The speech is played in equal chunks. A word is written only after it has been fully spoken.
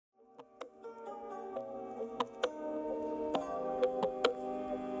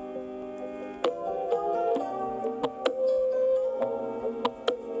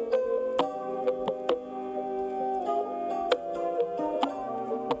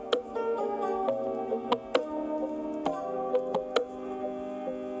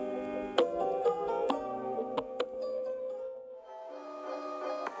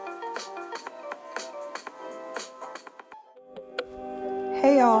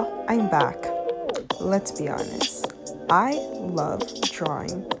Y'all, I'm back. Let's be honest. I love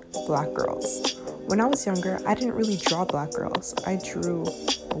drawing black girls. When I was younger, I didn't really draw black girls. I drew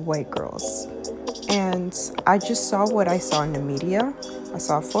white girls. And I just saw what I saw in the media. I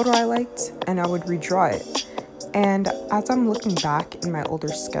saw a photo I liked, and I would redraw it. And as I'm looking back in my older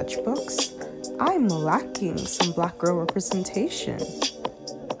sketchbooks, I'm lacking some black girl representation.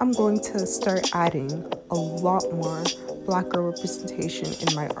 I'm going to start adding a lot more black girl representation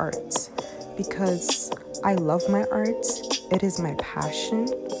in my art because I love my art. It is my passion.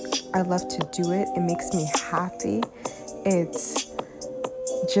 I love to do it. It makes me happy. It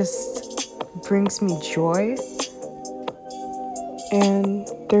just brings me joy. And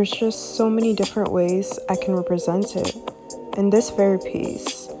there's just so many different ways I can represent it. In this very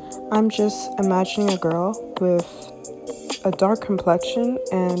piece, I'm just imagining a girl with a dark complexion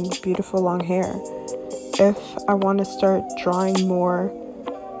and beautiful long hair. If I want to start drawing more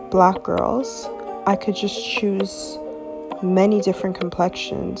black girls, I could just choose many different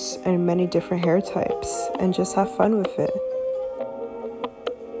complexions and many different hair types and just have fun with it.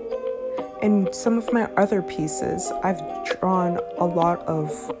 In some of my other pieces, I've drawn a lot of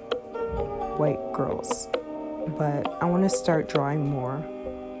white girls, but I want to start drawing more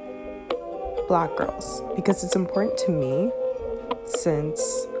black girls because it's important to me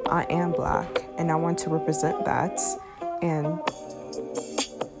since I am black and I want to represent that and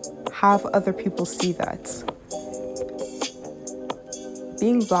have other people see that.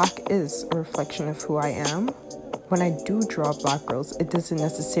 Being black is a reflection of who I am. When I do draw black girls, it doesn't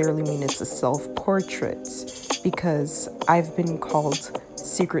necessarily mean it's a self-portrait because I've been called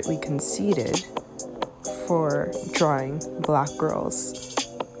secretly conceited for drawing black girls.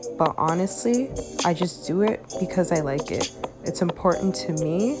 But honestly, I just do it because I like it. It's important to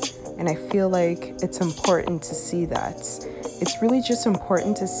me, and I feel like it's important to see that. It's really just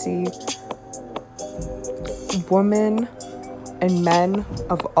important to see women and men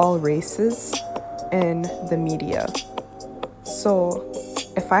of all races in the media. So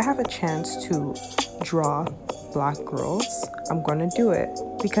if I have a chance to draw black girls, I'm gonna do it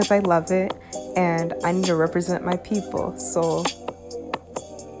because I love it and I need to represent my people. So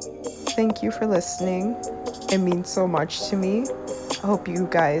thank you for listening. It means so much to me. I hope you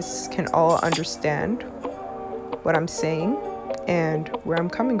guys can all understand what I'm saying and where I'm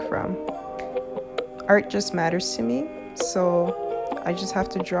coming from. Art just matters to me, so I just have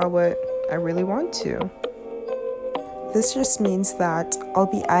to draw what I really want to. This just means that I'll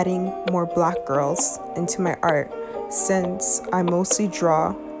be adding more black girls into my art since I mostly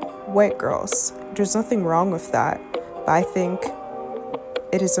draw white girls. There's nothing wrong with that, but I think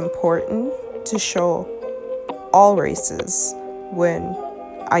it is important to show all races when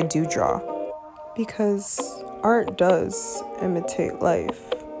I do draw because art does imitate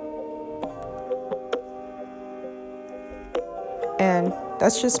life. And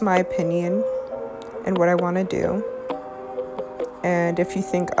that's just my opinion and what I want to do. And if you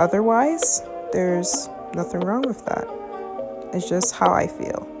think otherwise, there's nothing wrong with that. It's just how I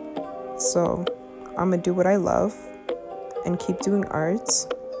feel. So I'm going to do what I love and keep doing art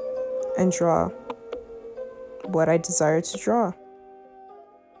and draw what I desire to draw.